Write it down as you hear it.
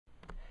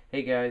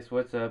Hey guys,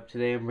 what's up?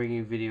 Today I'm bringing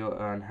a video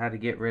on how to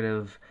get rid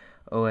of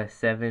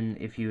OS7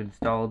 if you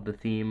installed the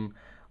theme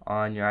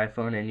on your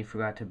iPhone and you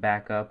forgot to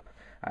back up.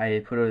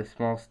 I put a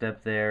small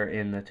step there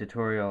in the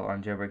tutorial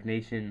on Jailbreak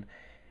Nation.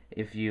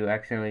 If you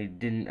accidentally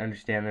didn't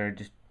understand that or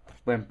just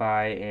went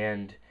by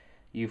and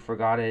you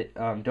forgot it,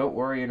 don't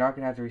worry, you're not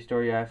going to have to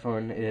restore your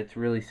iPhone. It's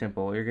really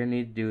simple. All you're going to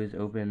need to do is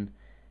open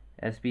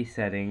SB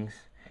settings.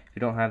 If you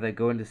don't have that,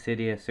 go into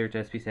Cydia, search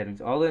SB settings.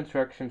 All the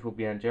instructions will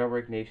be on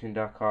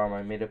jailbreaknation.com.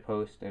 I made a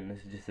post and this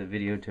is just a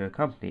video to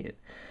accompany it.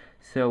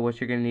 So what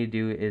you're going to need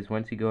to do is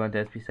once you go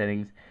into SB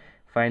settings,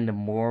 find the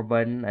more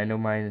button. I know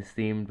mine is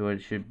themed, but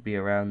it should be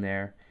around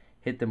there.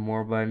 Hit the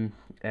more button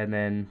and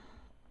then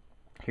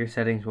your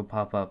settings will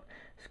pop up.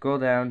 Scroll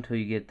down until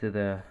you get to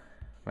the,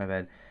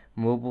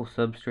 mobile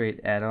substrate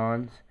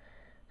add-ons.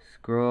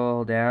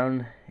 Scroll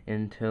down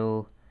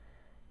until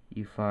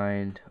you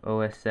find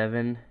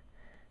OS7.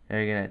 Now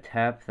you're going to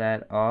tap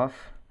that off.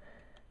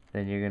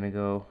 Then you're going to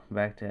go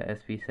back to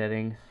SB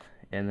settings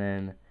and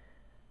then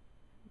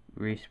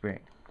respring.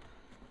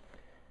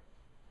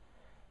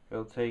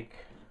 It'll take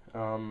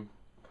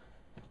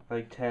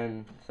like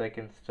 10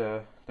 seconds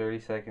to 30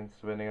 seconds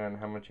depending on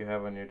how much you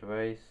have on your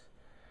device.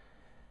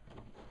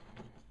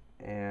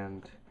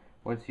 And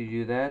once you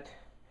do that,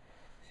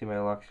 see my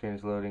lock screen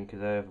is loading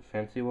because I have a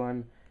fancy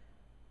one,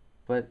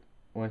 but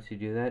once you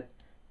do that,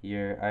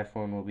 your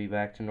iPhone will be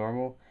back to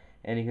normal,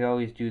 and you can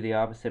always do the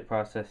opposite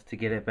process to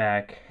get it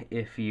back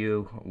if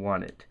you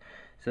want it.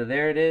 So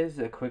there it is,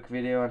 a quick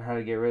video on how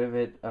to get rid of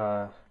it.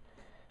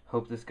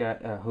 Hope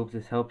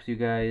this helps you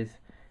guys.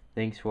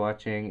 Thanks for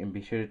watching, and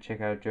be sure to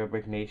check out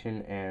Jailbreak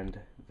Nation and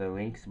the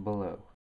links below.